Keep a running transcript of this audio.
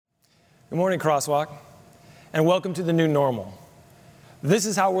Good morning, Crosswalk, and welcome to the new normal. This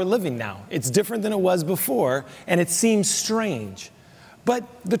is how we're living now. It's different than it was before, and it seems strange. But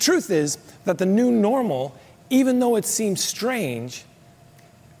the truth is that the new normal, even though it seems strange,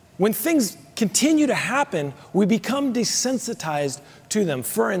 when things continue to happen, we become desensitized to them.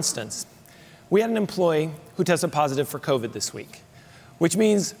 For instance, we had an employee who tested positive for COVID this week, which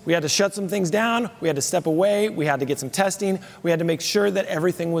means we had to shut some things down, we had to step away, we had to get some testing, we had to make sure that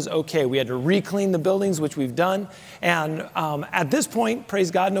everything was okay. We had to re-clean the buildings, which we've done. And at this point,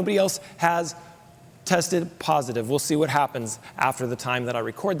 praise God, nobody else has tested positive. We'll see what happens after the time that I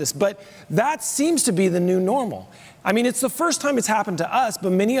record this. But that seems to be the new normal. I mean, it's the first time it's happened to us,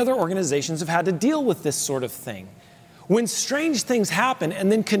 but many other organizations have had to deal with this sort of thing. When strange things happen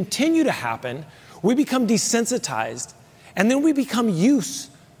and then continue to happen, we become desensitized. And then we become used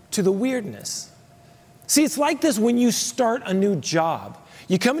to the weirdness. See, it's like this when you start a new job.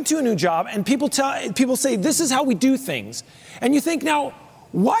 You come into a new job and people say, this is how we do things. And you think, now,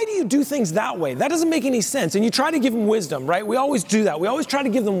 why do you do things that way? That doesn't make any sense. And you try to give them wisdom, right? We always do that. We always try to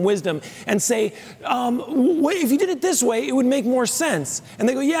give them wisdom and say, if you did it this way, it would make more sense. And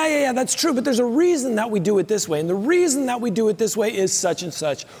they go, yeah, that's true. But there's a reason that we do it this way. And the reason that we do it this way is such and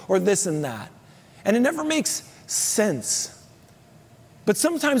such, or this and that. And it never makes sense. But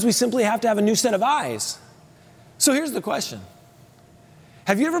sometimes we simply have to have a new set of eyes. So here's the question.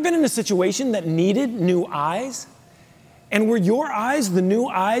 Have you ever been in a situation that needed new eyes? And were your eyes the new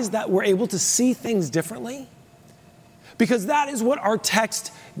eyes that were able to see things differently? Because that is what our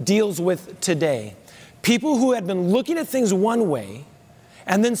text deals with today. People who had been looking at things one way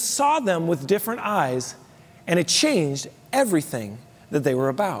and then saw them with different eyes, and it changed everything that they were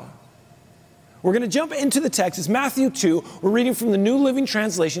about. We're going to jump into the text. It's Matthew 2. We're reading from the New Living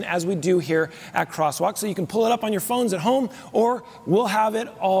Translation as we do here at Crosswalk. So you can pull it up on your phones at home, or we'll have it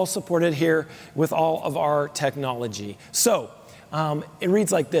all supported here with all of our technology. So it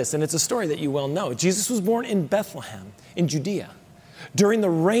reads like this, and it's a story that you well know. Jesus was born in Bethlehem in Judea during the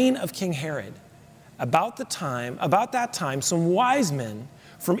reign of King Herod. About that time, some wise men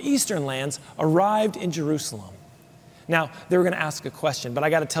from eastern lands arrived in Jerusalem. Now, they were going to ask a question, but I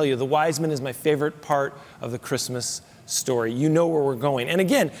got to tell you, the wise men is my favorite part of the Christmas story. You know where we're going. And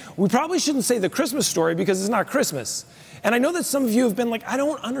again, we probably shouldn't say the Christmas story because it's not Christmas. And I know that some of you have been like, I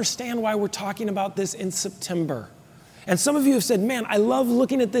don't understand why we're talking about this in September. And some of you have said, man, I love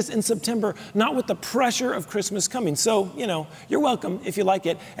looking at this in September, not with the pressure of Christmas coming. So, you're welcome if you like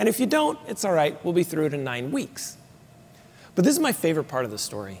it. And if you don't, it's all right. We'll be through it in 9 weeks. But this is my favorite part of the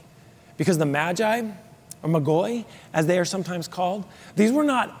story because the Magi, or Magoi, as they are sometimes called, these were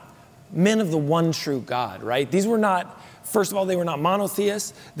not men of the one true God, right? These were not, first of all, they were not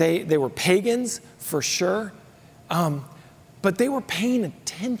monotheists. They were pagans, for sure. But they were paying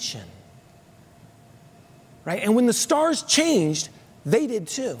attention, right? And when the stars changed, they did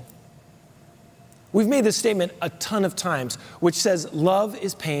too. We've made this statement a ton of times, which says love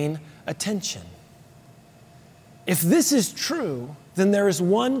is paying attention. If this is true, then there is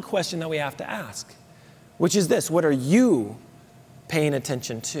one question that we have to ask, which is this: what are you paying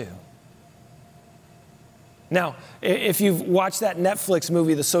attention to? Now, if you've watched that Netflix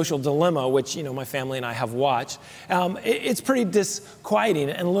movie, The Social Dilemma, which, my family and I have watched, it's pretty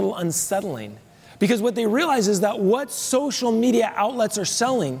disquieting and a little unsettling. Because what they realize is that what social media outlets are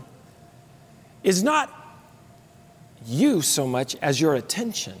selling is not you so much as your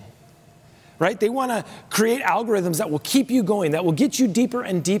attention. Right? They want to create algorithms that will keep you going, that will get you deeper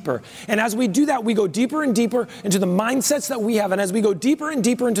and deeper. And as we do that, we go deeper and deeper into the mindsets that we have. And as we go deeper and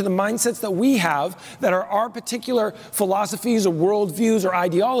deeper into the mindsets that we have, that are our particular philosophies or worldviews or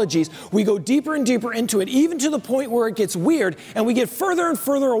ideologies, we go deeper and deeper into it, even to the point where it gets weird, and we get further and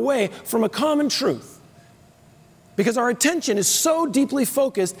further away from a common truth. Because our attention is so deeply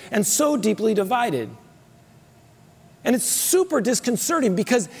focused and so deeply divided. And it's super disconcerting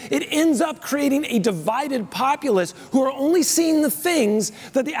because it ends up creating a divided populace who are only seeing the things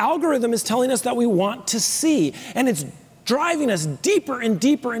that the algorithm is telling us that we want to see. And it's driving us deeper and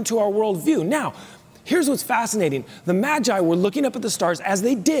deeper into our worldview. Now, here's what's fascinating. The Magi were looking up at the stars as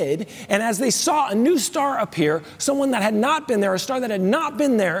they did, and as they saw a new star appear, someone that had not been there, a star that had not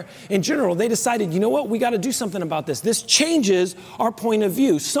been there in general, they decided, you know what, we got to do something about this. This changes our point of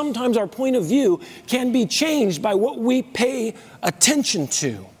view. Sometimes our point of view can be changed by what we pay attention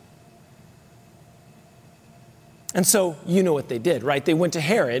to. And so, you know what they did, right? They went to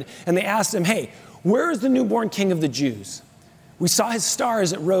Herod and they asked him, hey, where is the newborn king of the Jews? We saw his star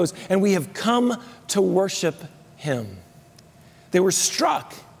as it rose, and we have come to worship him. They were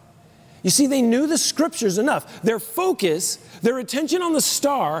struck You see, they knew the scriptures enough. Their focus, their attention on the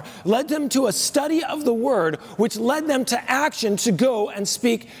star led them to a study of the word, which led them to action to go and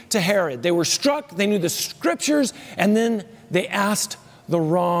speak to Herod. They were struck, they knew the scriptures, and then they asked the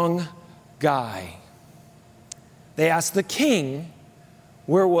wrong guy. They asked the king,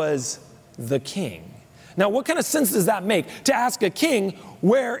 where was the king? Now, what kind of sense does that make? To ask a king,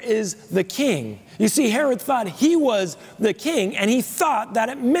 where is the king? You see, Herod thought he was the king, and he thought that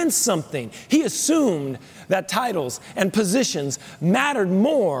it meant something. He assumed that titles and positions mattered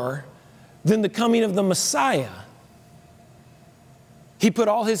more than the coming of the Messiah. He put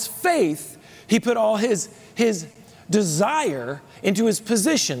all his faith, he put all his desire into his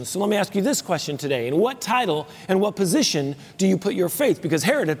position. So let me ask you this question today. In what title and what position do you put your faith? Because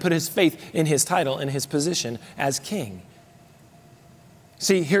Herod had put his faith in his title and his position as king.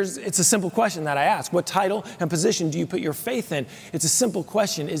 See, it's a simple question that I ask. What title and position do you put your faith in? It's a simple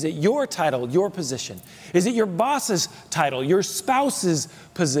question. Is it your title, your position? Is it your boss's title, your spouse's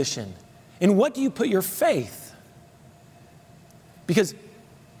position? In what do you put your faith? Because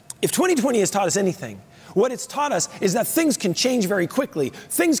if 2020 has taught us anything, what it's taught us is that things can change very quickly.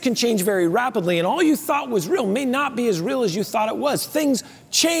 Things can change very rapidly, and all you thought was real may not be as real as you thought it was. Things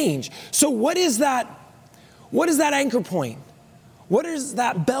change. So what is that anchor point? What is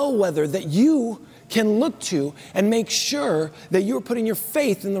that bellwether that you can look to and make sure that you're putting your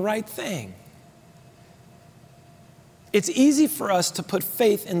faith in the right thing? It's easy for us to put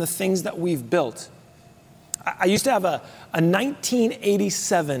faith in the things that we've built. I used to have a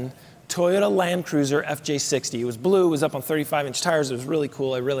 1987 Toyota Land Cruiser FJ60. It was blue, it was up on 35-inch tires. It was really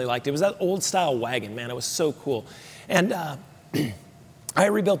cool. I really liked it. It was that old style wagon, man. It was so cool. And I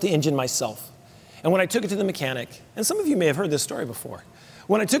rebuilt the engine myself. And when I took it to the mechanic, and some of you may have heard this story before.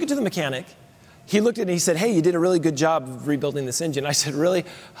 When I took it to the mechanic, he looked at it and he said, hey, you did a really good job of rebuilding this engine. I said, really?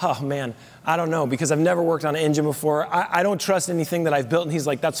 Oh, man, I don't know, because I've never worked on an engine before. I don't trust anything that I've built. And he's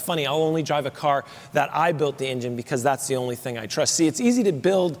like, that's funny. I'll only drive a car that I built the engine because that's the only thing I trust. See, it's easy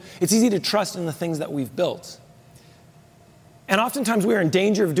to trust in the things that we've built. And oftentimes we are in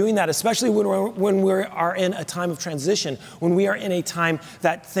danger of doing that, especially when we are in a time of transition, when we are in a time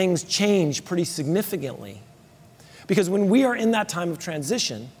that things change pretty significantly. Because when we are in that time of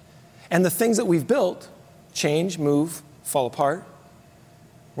transition, and the things that we've built change, move, fall apart,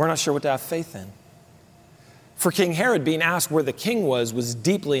 we're not sure what to have faith in. For King Herod, being asked where the king was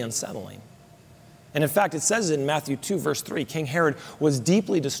deeply unsettling. And in fact, it says in Matthew 2, verse 3, King Herod was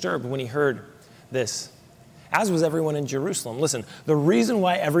deeply disturbed when he heard this, as was everyone in Jerusalem. Listen, the reason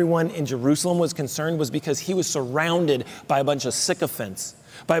why everyone in Jerusalem was concerned was because he was surrounded by a bunch of sycophants,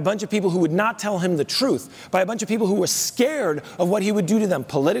 by a bunch of people who would not tell him the truth, by a bunch of people who were scared of what he would do to them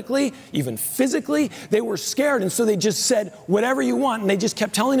politically, even physically. They were scared, and so they just said, whatever you want, and they just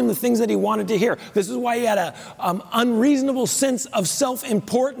kept telling him the things that he wanted to hear. This is why he had an unreasonable sense of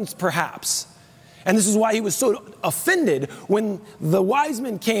self-importance, perhaps. And this is why he was so offended when the wise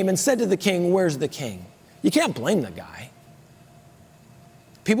men came and said to the king, where's the king? You can't blame the guy.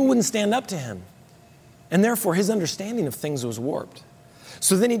 People wouldn't stand up to him, and therefore his understanding of things was warped.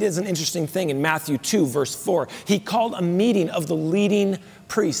 So then he does an interesting thing in Matthew 2, verse 4. He called a meeting of the leading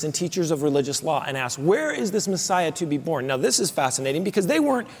priests and teachers of religious law and asked, where is this Messiah to be born? Now this is fascinating because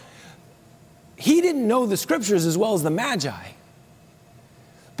he didn't know the scriptures as well as the Magi.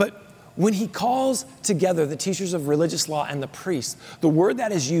 But when he calls together the teachers of religious law and the priests, the word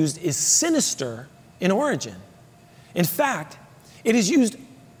that is used is sinister in origin. In fact, it is used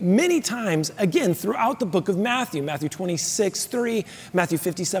many times, again, throughout the book of Matthew. Matthew 26, 3, Matthew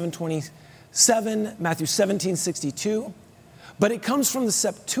 57, 27, Matthew 17, 62. But it comes from the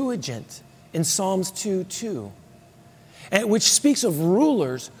Septuagint in Psalms 2, 2, which speaks of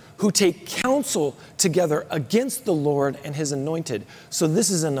rulers who take counsel together against the Lord and his anointed. So this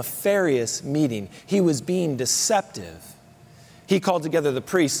is a nefarious meeting. He was being deceptive. He called together the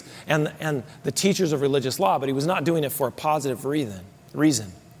priests and the teachers of religious law, but he was not doing it for a positive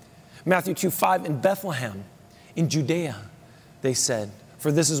reason. Matthew 2, 5, in Bethlehem, in Judea, they said,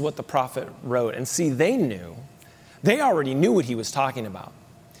 for this is what the prophet wrote. And see, they already knew what he was talking about.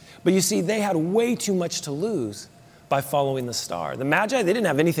 But you see, they had way too much to lose by following the star. The Magi, they didn't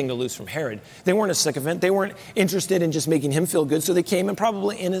have anything to lose from Herod. They weren't a sycophant. They weren't interested in just making him feel good. So they came and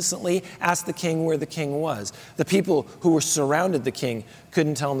probably innocently asked the king where the king was. The people who were surrounded the king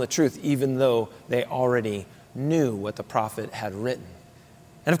couldn't tell him the truth, even though they already knew what the prophet had written.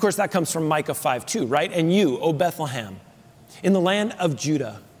 And of course, that comes from Micah 5:2, right? And you, O Bethlehem, in the land of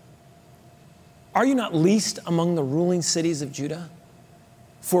Judah, are you not least among the ruling cities of Judah?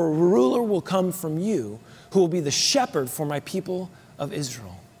 For a ruler will come from you who will be the shepherd for my people of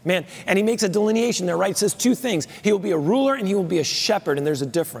Israel. Man, and he makes a delineation there, right? It says two things. He will be a ruler and he will be a shepherd, and there's a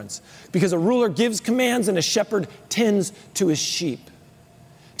difference. Because a ruler gives commands and a shepherd tends to his sheep.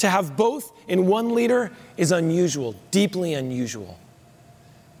 To have both in one leader is unusual, deeply unusual.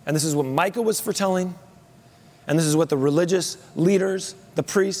 And this is what Micah was foretelling, and this is what the religious leaders, the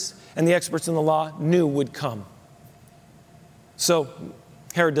priests, and the experts in the law knew would come. So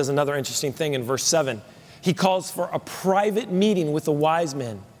Herod does another interesting thing in verse 7. He calls for a private meeting with the wise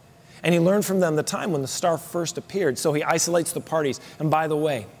men. And he learned from them the time when the star first appeared. So he isolates the parties. And by the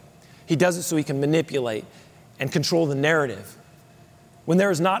way, he does it so he can manipulate and control the narrative. When there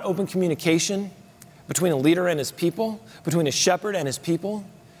is not open communication between a leader and his people, between a shepherd and his people,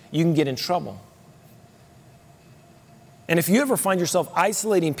 you can get in trouble. And if you ever find yourself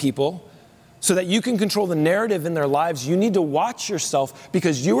isolating people so that you can control the narrative in their lives, you need to watch yourself,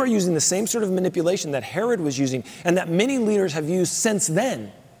 because you are using the same sort of manipulation that Herod was using and that many leaders have used since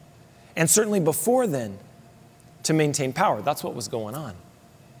then, and certainly before then, to maintain power. That's what was going on.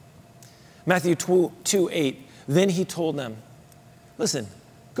 Matthew 2:8, then he told them, listen,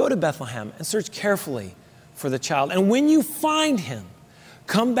 go to Bethlehem and search carefully for the child. And when you find him,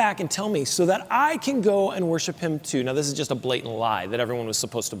 come back and tell me so that I can go and worship him too. Now, this is just a blatant lie that everyone was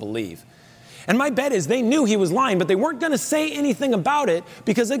supposed to believe. And my bet is they knew he was lying, but they weren't going to say anything about it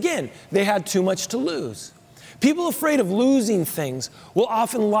because, again, they had too much to lose. People afraid of losing things will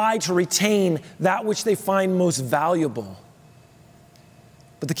often lie to retain that which they find most valuable.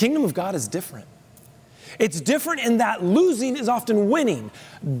 But the kingdom of God is different. It's different in that losing is often winning,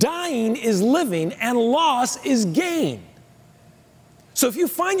 dying is living, and loss is gain. So if you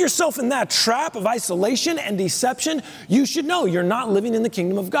find yourself in that trap of isolation and deception, you should know you're not living in the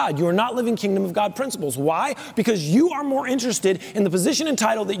kingdom of God. You are not living kingdom of God principles. Why? Because you are more interested in the position and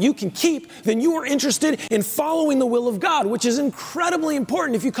title that you can keep than you are interested in following the will of God, which is incredibly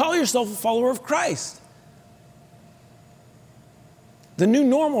important if you call yourself a follower of Christ. The new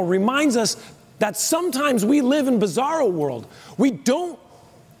normal reminds us that sometimes we live in a bizarro world. We don't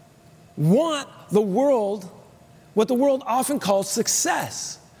want the world, what the world often calls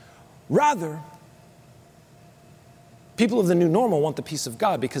success. Rather, people of the new normal want the peace of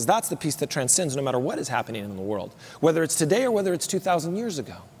God, because that's the peace that transcends no matter what is happening in the world, whether it's today or whether it's 2,000 years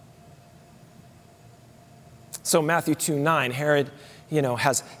ago. So Matthew 2:9, Herod,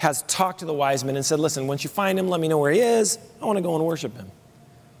 has talked to the wise men and said, listen, once you find him, let me know where he is. I want to go and worship him.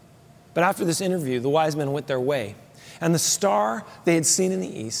 But after this interview, the wise men went their way, and the star they had seen in the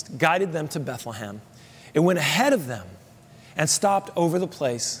east guided them to Bethlehem. It went ahead of them and stopped over the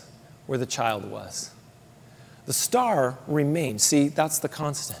place where the child was. The star remained. See, that's the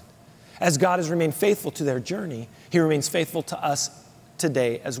constant. As God has remained faithful to their journey, he remains faithful to us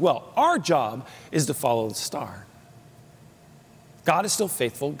today as well. Our job is to follow the star. God is still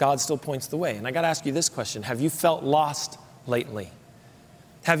faithful. God still points the way. And I got to ask you this question. Have you felt lost lately?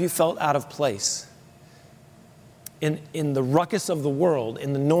 Have you felt out of place? In the ruckus of the world,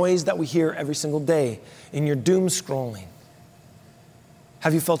 in the noise that we hear every single day, in your doom scrolling?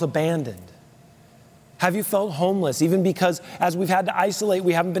 Have you felt abandoned? Have you felt homeless, even because as we've had to isolate,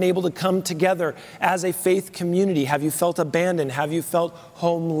 we haven't been able to come together as a faith community? Have you felt abandoned? Have you felt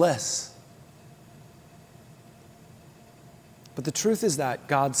homeless? But the truth is that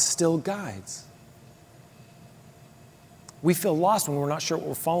God still guides. We feel lost when we're not sure what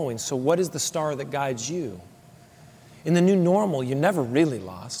we're following. So what is the star that guides you? In the new normal, you're never really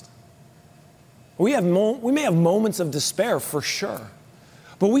lost. We may have moments of despair for sure,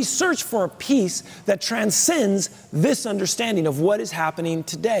 but we search for a peace that transcends this understanding of what is happening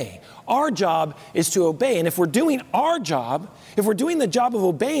today. Our job is to obey, and if we're doing our job, if we're doing the job of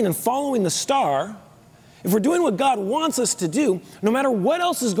obeying and following the star, if we're doing what God wants us to do, no matter what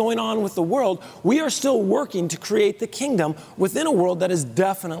else is going on with the world, we are still working to create the kingdom within a world that is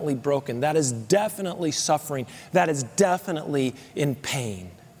definitely broken, that is definitely suffering, that is definitely in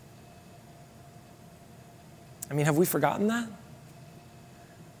pain. I mean, have we forgotten that?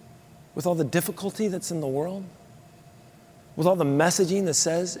 With all the difficulty that's in the world? With all the messaging that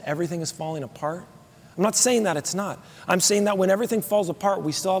says everything is falling apart? I'm not saying that it's not. I'm saying that when everything falls apart,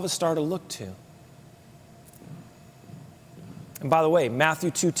 we still have a star to look to. And by the way, Matthew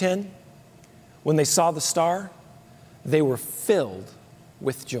 2:10, when they saw the star, they were filled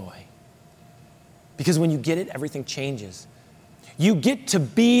with joy. Because when you get it, everything changes. You get to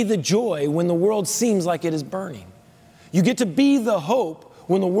be the joy when the world seems like it is burning. You get to be the hope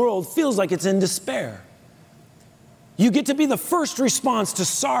when the world feels like it's in despair. You get to be the first response to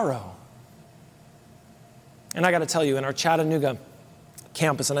sorrow. And I got to tell you, in our Chattanooga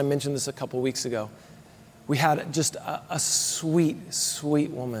campus, and I mentioned this a couple weeks ago, we had just a sweet, sweet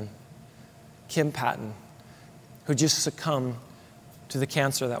woman, Kim Patton, who just succumbed to the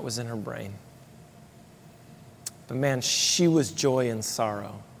cancer that was in her brain. But man, she was joy in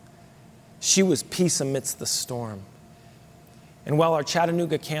sorrow. She was peace amidst the storm. And while our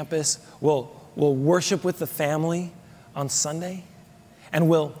Chattanooga campus will worship with the family on Sunday, and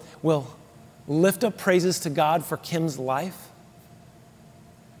will lift up praises to God for Kim's life,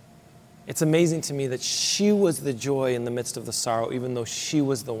 it's amazing to me that she was the joy in the midst of the sorrow, even though she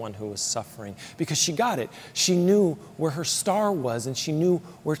was the one who was suffering, because she got it. She knew where her star was, and she knew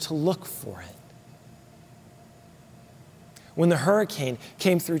where to look for it. When the hurricane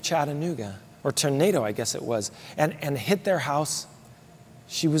came through Chattanooga, or tornado, I guess it was, and hit their house,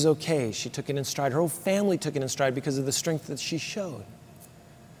 she was okay. She took it in stride. Her whole family took it in stride because of the strength that she showed.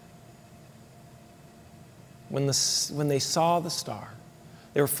 When they saw the star,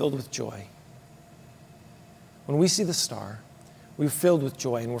 they were filled with joy. When we see the star, we're filled with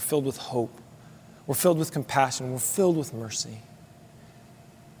joy and we're filled with hope. We're filled with compassion. We're filled with mercy.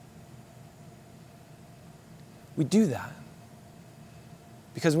 We do that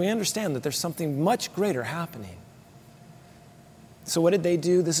because we understand that there's something much greater happening. So what did they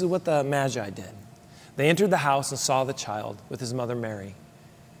do? This is what the Magi did. They entered the house and saw the child with his mother Mary,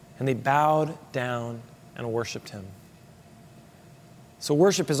 and they bowed down and worshiped him. So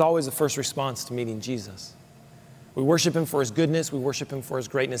worship is always the first response to meeting Jesus. We worship him for his goodness. We worship him for his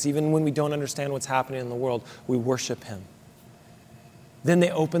greatness. Even when we don't understand what's happening in the world, we worship him. Then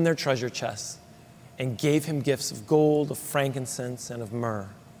they opened their treasure chests and gave him gifts of gold, of frankincense, and of myrrh.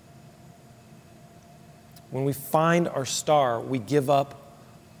 When we find our star, we give up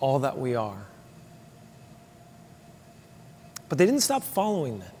all that we are. But they didn't stop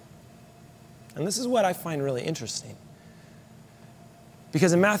following them. And this is what I find really interesting.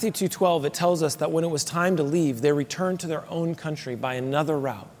 Because in Matthew 2:12, it tells us that when it was time to leave, they returned to their own country by another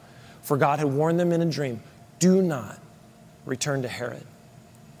route. For God had warned them in a dream, do not return to Herod.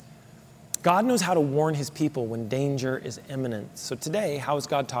 God knows how to warn his people when danger is imminent. So today, how is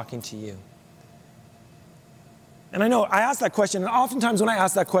God talking to you? And I know I ask that question, and oftentimes when I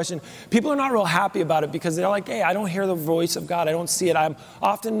ask that question, people are not real happy about it because they're like, hey, I don't hear the voice of God. I don't see it. I'm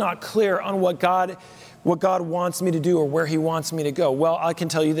often not clear on what God wants me to do or where he wants me to go. Well, I can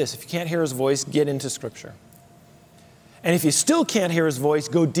tell you this. If you can't hear his voice, get into Scripture. And if you still can't hear his voice,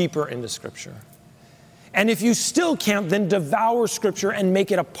 go deeper into Scripture. And if you still can't, then devour Scripture and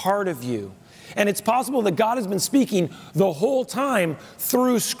make it a part of you. And it's possible that God has been speaking the whole time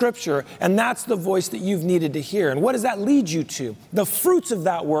through Scripture, and that's the voice that you've needed to hear. And what does that lead you to? The fruits of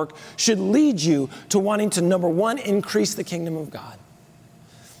that work should lead you to wanting to, number one, increase the kingdom of God.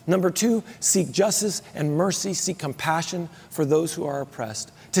 Number two, seek justice and mercy, seek compassion for those who are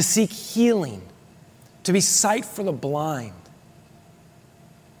oppressed, to seek healing, to be sight for the blind,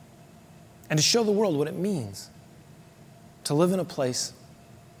 and to show the world what it means to live in a place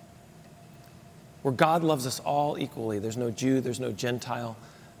where God loves us all equally. There's no Jew, there's no Gentile,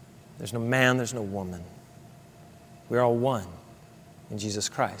 there's no man, there's no woman. We're all one in Jesus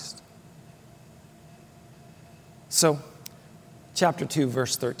Christ. So, chapter 2,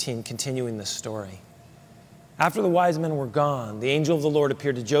 verse 13, continuing this story. After the wise men were gone, the angel of the Lord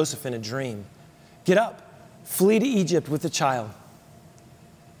appeared to Joseph in a dream. Get up, flee to Egypt with the child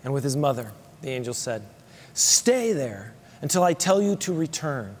and with his mother, the angel said. Stay there until I tell you to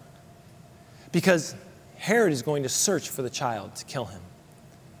return, because Herod is going to search for the child to kill him.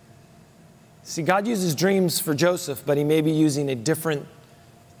 See, God uses dreams for Joseph, but he may be using a different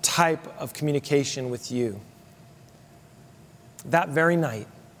type of communication with you. That very night,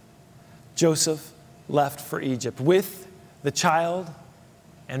 Joseph left for Egypt with the child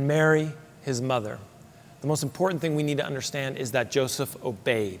and Mary, his mother. The most important thing we need to understand is that Joseph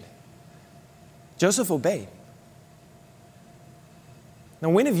obeyed. Joseph obeyed.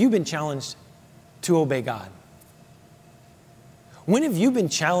 Now, when have you been challenged to obey God? When have you been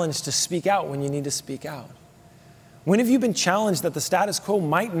challenged to speak out when you need to speak out? When have you been challenged that the status quo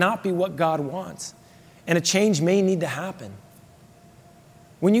might not be what God wants and a change may need to happen?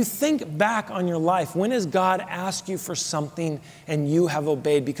 When you think back on your life, when has God asked you for something and you have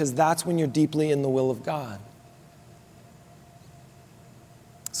obeyed? Because that's when you're deeply in the will of God.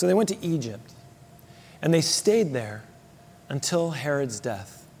 So they went to Egypt, and they stayed there until Herod's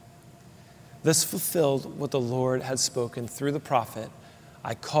death. This fulfilled what the Lord had spoken through the prophet,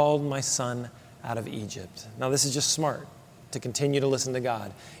 I called my son out of Egypt. Now this is just smart, to continue to listen to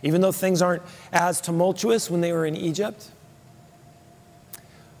God. Even though things aren't as tumultuous when they were in Egypt.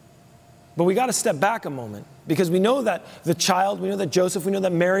 But we got to step back a moment, because we know that the child, we know that Joseph, we know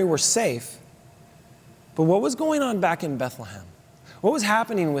that Mary were safe. But what was going on back in Bethlehem? What was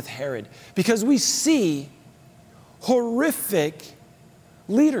happening with Herod? Because we see horrific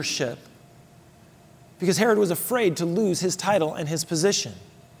leadership because Herod was afraid to lose his title and his position.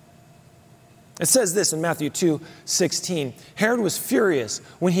 It says this in Matthew 2:16. Herod was furious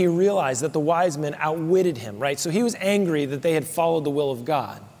when he realized that the wise men outwitted him, right? So he was angry that they had followed the will of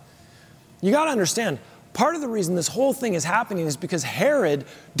God. You got to understand, part of the reason this whole thing is happening is because Herod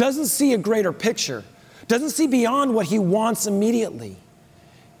doesn't see a greater picture, doesn't see beyond what he wants immediately.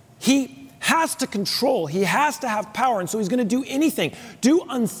 He has to control, he has to have power, and so he's going to do anything, do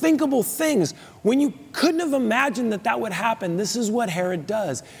unthinkable things. When you couldn't have imagined that would happen, this is what Herod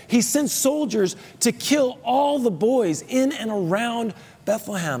does. He sends soldiers to kill all the boys in and around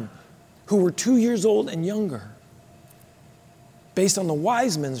Bethlehem who were 2 years old and younger, based on the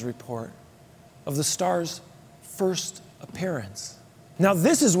wise men's report of the star's first appearance. Now,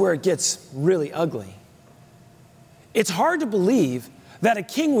 this is where it gets really ugly. It's hard to believe that a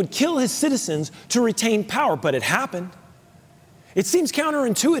king would kill his citizens to retain power, but it happened. It seems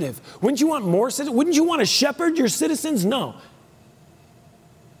counterintuitive. Wouldn't you want more citizens? Wouldn't you want to shepherd your citizens? No.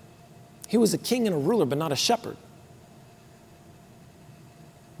 He was a king and a ruler, but not a shepherd.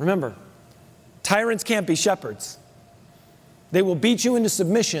 Remember, tyrants can't be shepherds. They will beat you into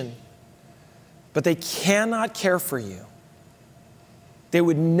submission, but they cannot care for you. They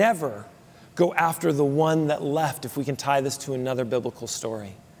would never go after the one that left, if we can tie this to another biblical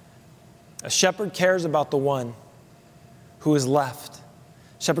story. A shepherd cares about the one who is left.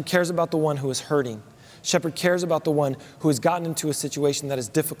 Shepherd cares about the one who is hurting. Shepherd cares about the one who has gotten into a situation that is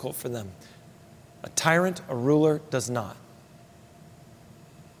difficult for them. A tyrant, a ruler, does not.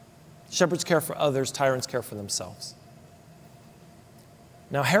 Shepherds care for others, tyrants care for themselves.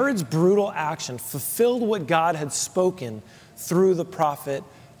 Now, Herod's brutal action fulfilled what God had spoken through the prophet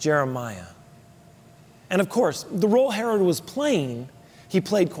Jeremiah. And of course, the role Herod was playing, he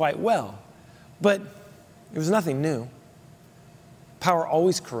played quite well. But it was nothing new. Power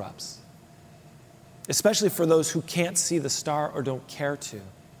always corrupts, especially for those who can't see the star or don't care to.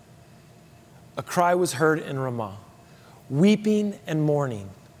 A cry was heard in Ramah, weeping and mourning.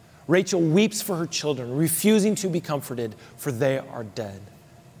 Rachel weeps for her children, refusing to be comforted, for they are dead.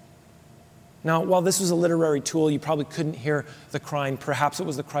 Now, while this was a literary tool, you probably couldn't hear the crying. Perhaps it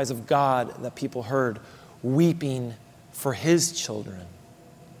was the cries of God that people heard, weeping for his children.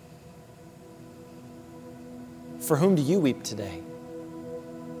 For whom do you weep today?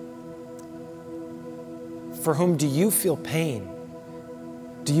 For whom do you feel pain?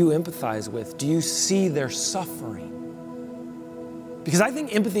 Do you empathize with? Do you see their suffering? Because I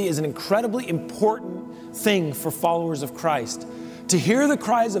think empathy is an incredibly important thing for followers of Christ. To hear the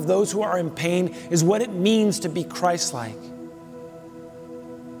cries of those who are in pain is what it means to be Christ-like.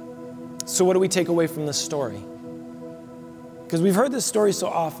 So what do we take away from this story? Because we've heard this story so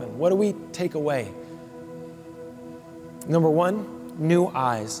often. What do we take away? Number one, new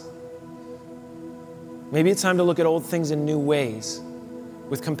eyes. Maybe it's time to look at old things in new ways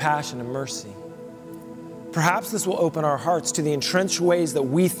with compassion and mercy. Perhaps this will open our hearts to the entrenched ways that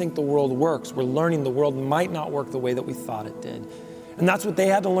we think the world works. We're learning the world might not work the way that we thought it did. And that's what they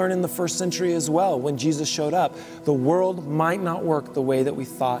had to learn in the first century as well. When Jesus showed up, the world might not work the way that we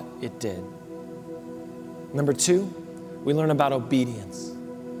thought it did. Number two, we learn about obedience.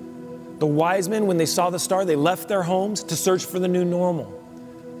 The wise men, when they saw the star, they left their homes to search for the new normal.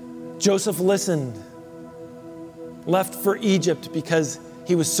 Joseph listened, left for Egypt because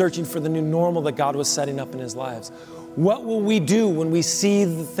he was searching for the new normal that God was setting up in his lives. What will we do when we see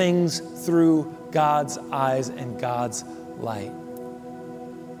the things through God's eyes and God's light?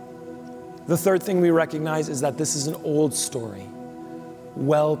 The third thing we recognize is that this is an old story,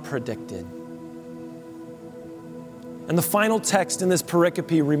 well predicted. And the final text in this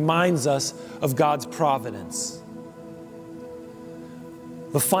pericope reminds us of God's providence.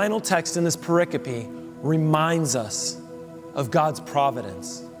 The final text in this pericope reminds us of God's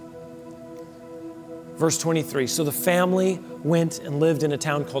providence. Verse 23, so the family went and lived in a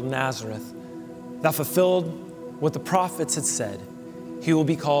town called Nazareth that fulfilled what the prophets had said. He will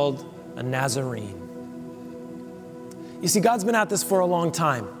be called a Nazarene. You see, God's been at this for a long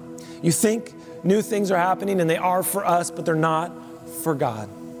time. You think new things are happening and they are for us, but they're not for God.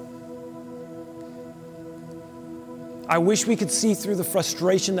 I wish we could see through the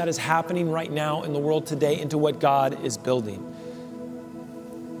frustration that is happening right now in the world today into what God is building.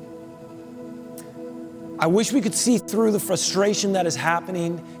 I wish we could see through the frustration that is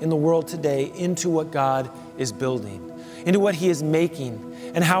happening in the world today into what God is building, into what He is making,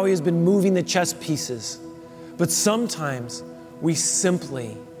 and how He has been moving the chess pieces. But sometimes we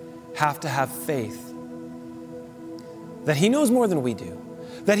simply have to have faith that He knows more than we do,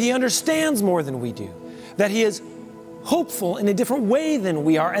 that He understands more than we do, that He is hopeful in a different way than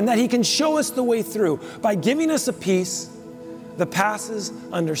we are, and that He can show us the way through by giving us a peace that passes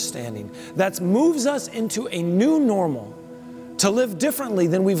understanding, that moves us into a new normal to live differently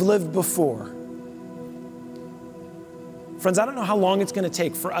than we've lived before. Friends, I don't know how long it's going to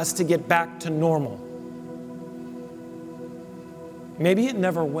take for us to get back to normal. Maybe it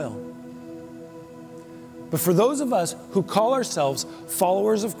never will. But for those of us who call ourselves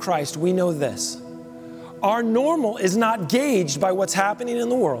followers of Christ, we know this. Our normal is not gauged by what's happening in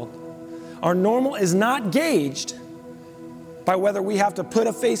the world. Our normal is not gauged by whether we have to put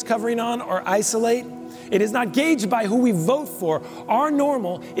a face covering on or isolate. It is not gauged by who we vote for. Our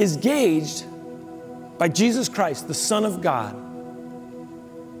normal is gauged by Jesus Christ, the Son of God,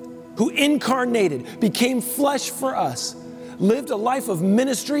 who incarnated, became flesh for us, lived a life of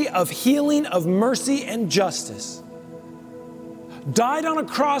ministry, of healing, of mercy and justice, died on a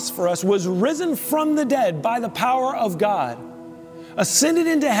cross for us, was risen from the dead by the power of God, ascended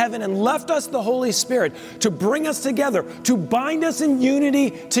into heaven and left us the Holy Spirit to bring us together, to bind us in unity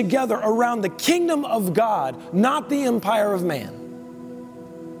together around the kingdom of God, not the empire of man.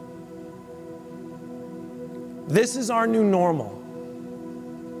 This is our new normal.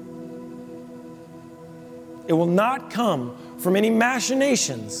 It will not come from any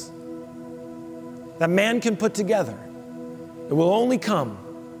machinations that man can put together. It will only come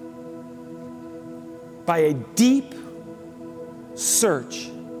by a deep search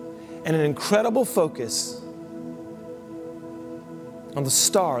and an incredible focus on the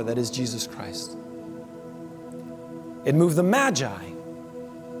star that is Jesus Christ. It moved the Magi.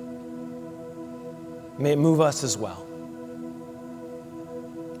 May it move us as well.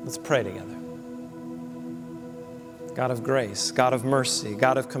 Let's pray together. God of grace, God of mercy,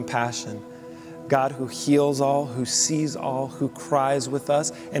 God of compassion, God who heals all, who sees all, who cries with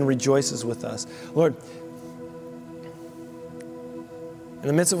us and rejoices with us. Lord, in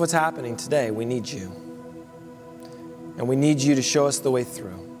the midst of what's happening today, we need You. And we need You to show us the way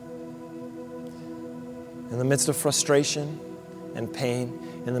through. In the midst of frustration and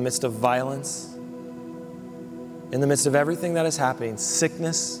pain, in the midst of violence, in the midst of everything that is happening,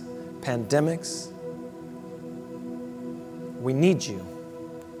 sickness, pandemics, we need You.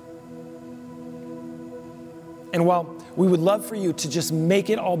 And while we would love for You to just make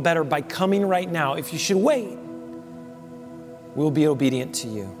it all better by coming right now, if You should wait, we'll be obedient to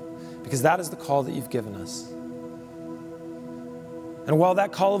You, because that is the call that You've given us. And while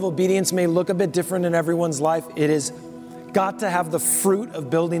that call of obedience may look a bit different in everyone's life, it has got to have the fruit of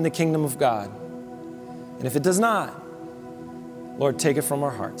building the kingdom of God. And if it does not, Lord, take it from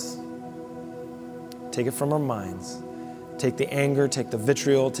our hearts. Take it from our minds. Take the anger, take the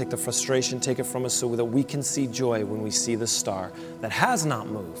vitriol, take the frustration, take it from us so that we can see joy when we see the star that has not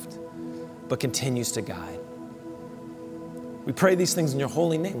moved, but continues to guide. We pray these things in Your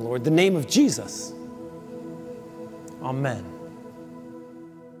holy name, Lord, the name of Jesus. Amen.